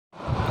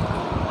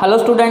Hello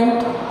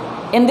student,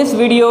 in this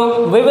video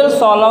we will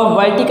solve a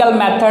vertical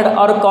method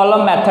or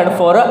column method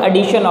for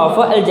addition of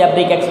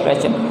algebraic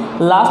expression.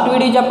 Last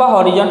video च आप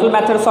horizontal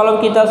method solve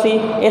किया सी,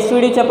 इस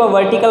video च आप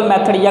vertical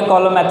method या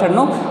column method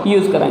no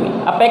use करांगे।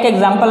 आप एक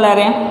एग्जांपल ले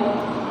रहे हैं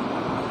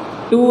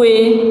 2a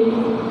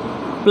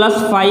plus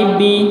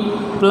 5b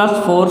plus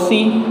 4c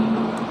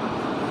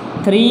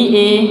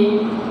 3a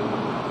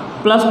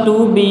plus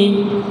 2b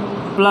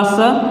plus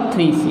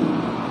 3c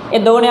ये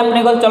दो ने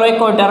अपने को। चलो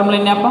एक और टर्म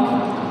लेने आप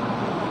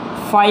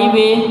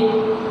 5a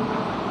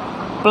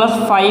plus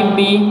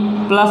 5b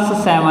plus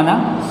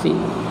 7c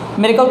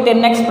मेरे को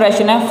तीन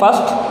एक्सप्रैशन है,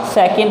 फस्ट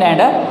सैकेंड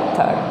एंड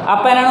थर्ड।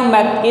 आप इन्होंने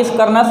मैथ किस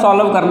करना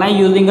सॉल्व करना है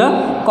using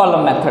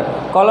column method.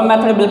 Column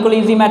method बिल्कुल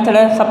ईजी मैथड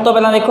है। सब तो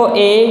पहला देखो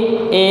ए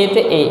तो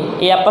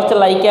ए आपस में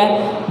लाइक है,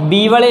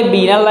 बी वाले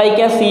बी नाल लाइक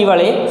है, सी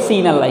वाले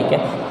सी नाल लाइक है।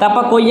 तो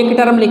आप कोई एक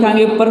टर्म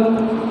लिखांगे ऊपर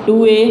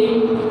 2a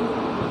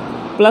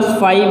plus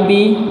 5b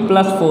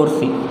plus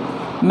 4c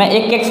मैं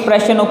एक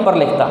एक्सप्रैशन ऊपर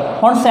लिखता।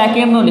 हुण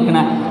सैकेंड में लिखना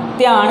है,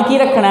 ध्यान की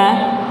रखना है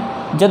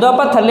जो आप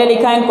थले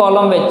लिखा है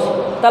कॉलम में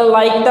तो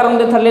लाइक टर्म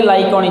के थले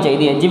लाइक आनी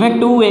चाहिए। जिमें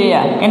 2a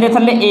है इहदे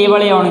थले ए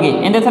वाले आउणगे,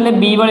 इहदे थले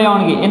बी वाले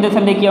आउणगे, इहदे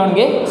थले की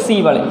आउणगे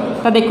सी वाले।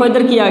 तो देखो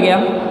इधर की आ गया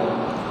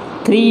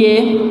 3a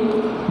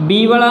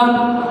बी वाला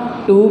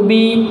 2b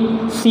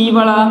सी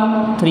वाला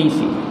 3c।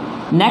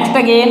 नैक्सट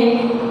अगेन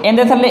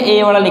इहदे थले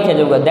ए वाला लिखा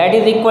जाऊगा that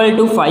is equal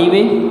to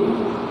 5a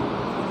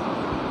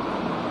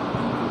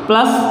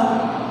plus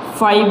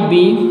 5b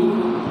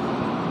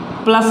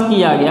plus की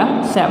आ गया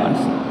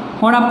 7c।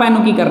 हुण आपां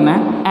इहनूं की करना है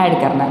ऐड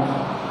करना है।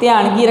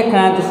 ध्यान की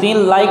रखना है तुसीं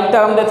लाइक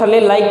टर्म के थले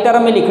लाइक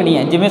टर्म ही लिखनी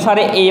है। जिवें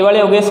सारे ए वाले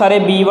हो गए, सारे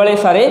बी वाले,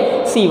 सारे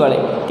सी वाले।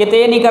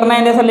 किते नहीं करना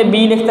इहदे थले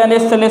बी लिखता इहदे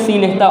थले सी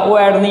लिखता वो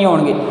ऐड नहीं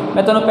होणगे।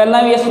 मैं तुहानूं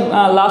पहलां भी इस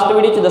लास्ट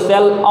वीडियो च दस्सिया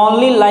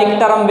only like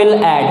term will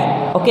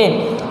add. Okay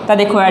तो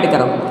देखो ऐड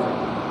करो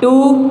 2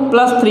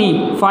 plus 3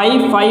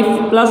 5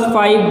 plus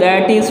 5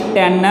 that is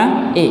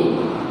 10a।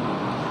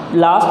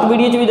 Last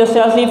video च भी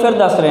दस्सिया सी, फिर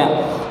दस रहे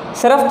हैं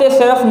सिर्फ तो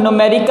सिर्फ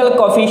numerical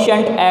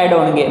coefficient add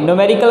होणगे।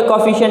 Numerical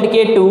coefficient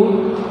के 2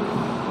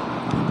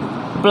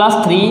 plus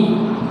 3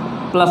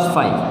 plus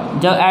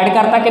 5 जब ऐड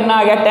करता कितना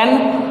आ गया 10।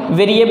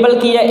 वेरिएबल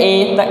की है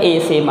ए तो ए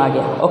सेम आ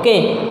गया। ओके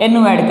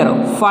इनू ऐड करो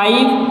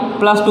 5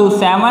 plus 2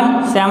 7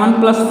 7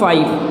 plus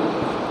 5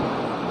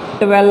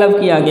 12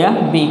 की आ गया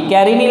बी।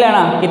 कैरी नहीं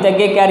लेना, कितने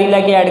अगे कैरी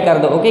लैके ऐड कर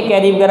दो। ओके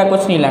कैरी वगैरह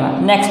कुछ नहीं लेना।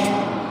 नैक्सट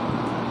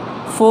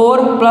 4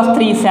 plus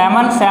 3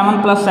 7 7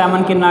 plus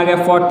 7 कितना आ गया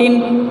 14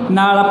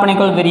 नाल अपने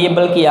को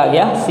वेरिएबल की आ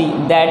गया सी।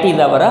 That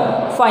is our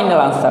final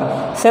answer.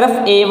 सिर्फ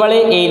ए वाले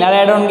ए नाल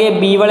ऐड होणगे,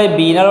 बी वाले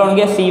बी नाल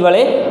होणगे, सी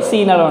वाले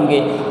सी नाल होणगे।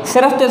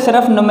 सिर्फ तो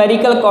सिर्फ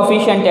न्यूमेरिकल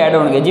कोफिशिएंट ऐड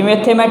होणगे। जिवें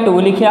इत्थे मैं 2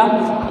 लिखिया,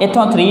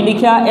 इत्थों 3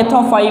 लिखिया,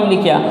 इत्थों 5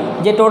 लिखिया।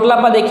 जे टोटल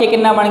आप देखिए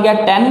कितना बन गया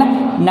 10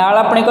 नाल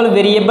अपने को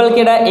वेरिएबल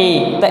किहड़ा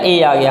ए तो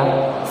ए आ गया।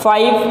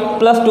 5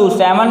 plus 2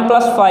 7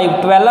 plus 5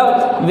 12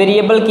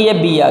 वेरिएबल की है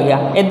बी आ गया।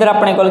 इधर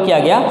अपने को क्या आ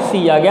गया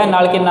सी आ गया,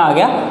 नाल कितना आ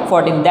गया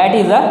 14। That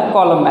is a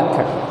column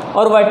method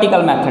और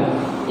वर्टिकल मैथड।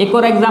 एक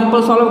और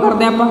एग्जाम्पल सॉल्व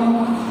करते हैं आप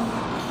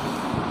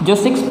जो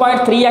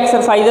 6.3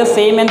 एक्सरसाइज है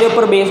सेम इनके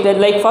ऊपर बेस्ड है।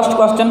 Like first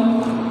question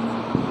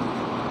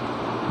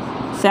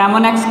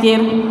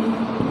 7x²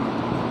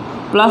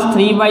 plus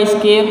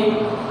 3y²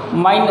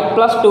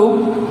 plus 2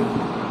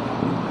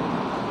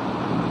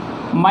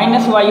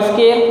 minus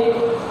y²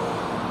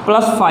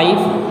 plus 5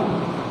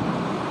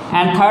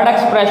 and third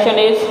expression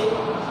is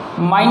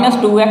minus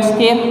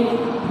 2x²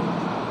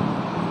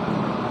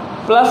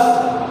 plus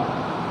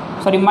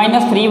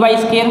minus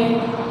 3y²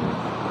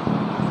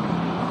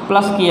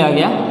 plus की आ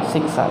गया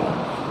 6 आ गया।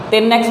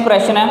 तीन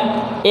एक्सप्रैशन है।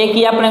 एक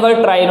ही अपने को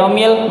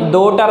ट्राइनोमियल,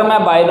 2 टर्म है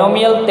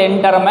बाइनोमियल, 3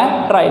 टर्म है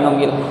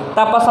ट्राइनोमियल।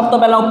 तो आप सब तो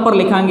पहला ऊपर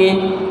लिखांगे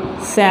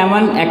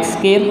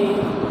 7x²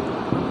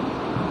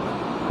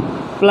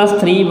 प्लस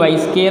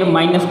 3y²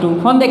 माइनस 2।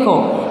 हम देखो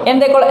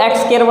इनके को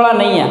x² वाला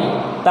नहीं है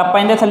तो आप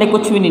इनके थले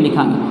कुछ भी नहीं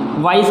लिखांगे।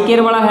 y²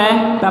 वाला है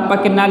तो आप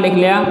कितना लिख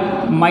लिया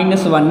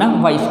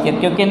 -1y²,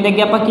 क्योंकि इनके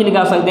अगे आप की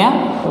लगा सकते हैं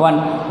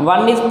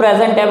 1 इज़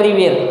प्रेजेंट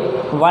एवरीवेयर।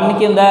 1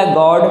 की होंगे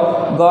God,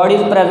 God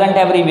is present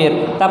everywhere.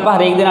 तो आप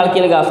हरेक दे नाल की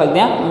लगा सकते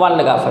हैं 1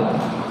 लगा सकते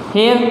हैं।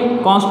 फिर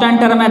कॉन्स्टेंट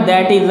टर्म है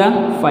दैट इज़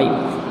 5।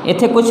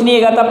 इत्थे कुछ नहीं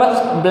है तो आप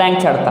ब्लैंक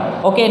छड़ता।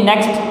 ओके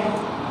नैक्सट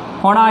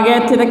हुण आ गया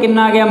इत्थे तो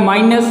कितना आ गया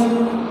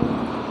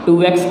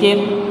 -2x²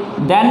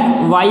 दैन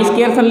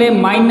y² थले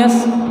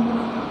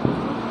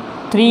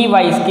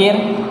 -3y²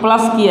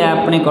 प्लस की है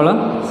अपने को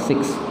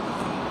 6।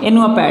 इनू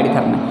आप ऐड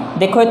करना।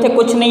 देखो इत्थे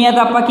कुछ नहीं है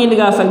तो आप की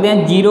लगा सकते हैं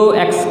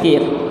 0x²।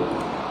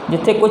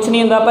 जिथे कुछ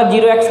नहीं होंगे आप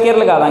 0x²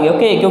 लगा देंगे।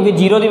 ओके क्योंकि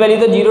 0 की वैल्यू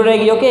तो 0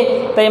 रहेगी। ओके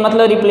तो ये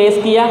मतलब रिप्लेस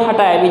किया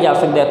हटाया भी जा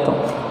सकता है इतों।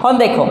 हम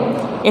देखो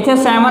इतने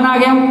 7 आ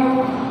गया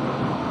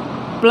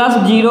प्लस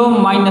 0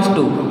 माइनस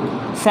 2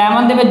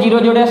 7 के 0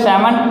 जोड़े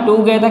 7 2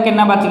 गए तो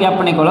कितना बच गया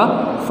अपने को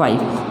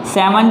 5।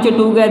 7 च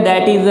 2 गए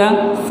दैट इज़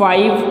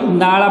 5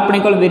 नाल अपने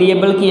को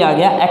वेरिएबल की आ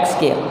गया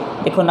x²।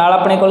 देखो नाल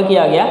अपने को की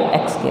आ गया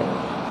x²।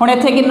 हुण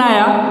इत्थे कितना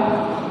आया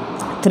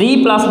 3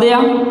 प्लस दे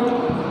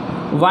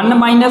 1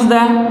 माइनस द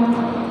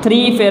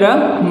 3 फिर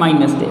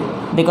माइनस दे।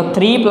 देखो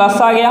 3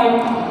 प्लस आ गया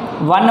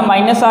 1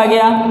 माइनस आ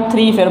गया,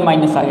 3 फिर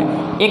माइनस आ गया,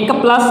 1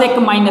 प्लस 1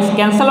 माइनस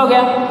कैंसल हो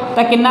गया,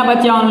 तो कितना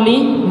बचा ओनली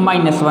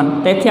 -1।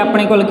 तो इतने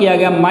अपने को आ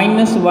गया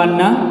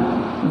 -1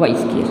 वाई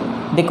स्केयर।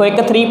 देखो एक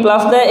 3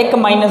 प्लस का एक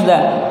माइनस का,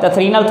 तो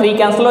 3 नाल 3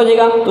 कैंसल हो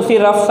जाएगा, तुम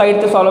रफ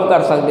साइड से सॉल्व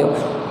कर सकते हो।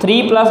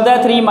 3 प्लस का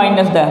 3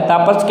 माइनस का, तो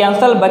आपस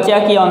कैंसल, बचा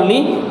कि ओनली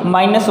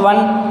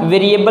 -1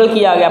 वेरीएबल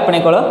की आ गया अपने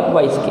को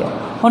वाई स्केयर।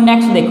 हुण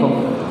नैक्सट देखो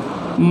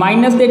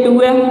माइनस के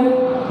 2 है,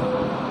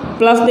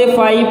 प्लस के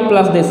 5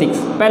 प्लस के 6,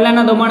 पहले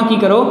इन्होंने दोवां की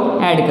करो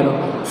ऐड करो,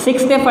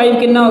 6 के 5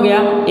 कितना हो गया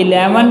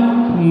 11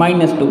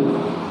 -2,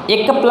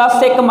 1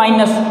 प्लस 1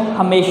 माइनस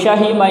हमेशा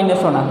ही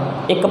माइनस होना,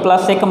 1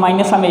 प्लस 1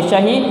 माइनस हमेशा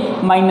ही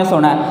माइनस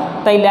होना,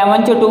 तो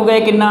 11 चो 2 गए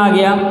कितना आ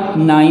गया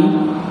 9,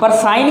 पर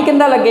साइन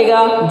कितना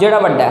लगेगा जोड़ा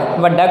वड्डा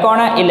है, वड्डा कौन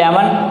है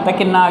 11, तो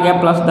कितना आ गया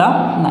प्लस का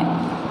 9,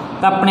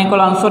 तो अपने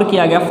को आंसर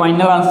क्या आ गया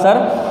final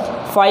answer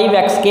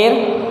 5x square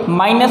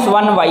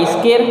 -1 Y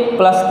square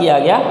plus किया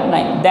गया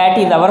 9, that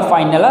is our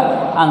final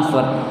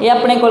answer. ये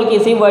अपने को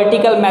सी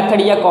वर्टिकल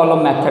मैथड या कॉलम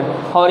मैथड।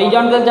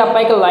 हॉरीजॉन्टल आप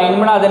एक लाइन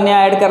बना दें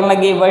ऐड कर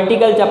लगे,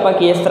 वर्टिकल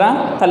आप इस तरह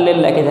थले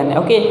लैके जाने,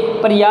 ओके।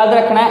 पर याद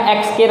रखना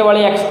एक्स स्केयर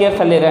वाले एक्स स्केयर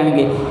थले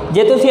रहेंगे,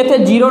 जे तुम इतने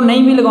 0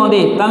 नहीं भी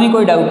लगाते तो भी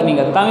कोई डाउट नहीं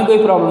गा, तो भी कोई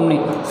प्रॉब्लम नहीं,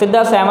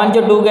 सीधा 7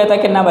 जो 2 गया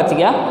तो कितना बच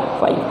गया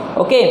 5,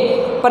 ओके।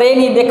 पर यह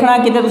नहीं देखना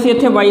कि तुम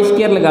इतने वाई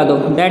स्केयर लगा दो,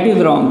 दैट इज़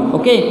रॉन्ग,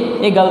 ओके,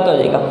 ये गलत हो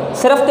जाएगा।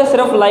 सिर्फ तो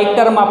सिर्फ लाइक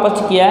टर्म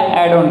आपस किया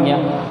ऐड हो गया।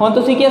 हुण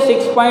तुसीं क्या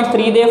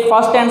 6.3 के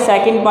फस्ट एंड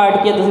सैकेंड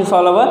पार्ट की तुसीं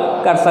सॉल्व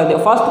कर सकते हो।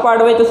 फस्ट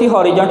पार्ट में तुसीं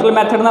हॉरीजॉन्टल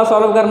मैथड नाल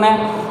सॉल्व करना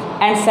है,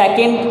 एंड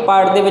सैकेंड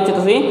पार्ट दे विच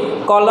तुसीं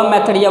कॉलम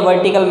मैथड या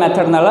वर्टिकल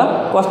मैथड नाल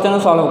क्वेश्चन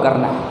सॉल्व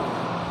करना है।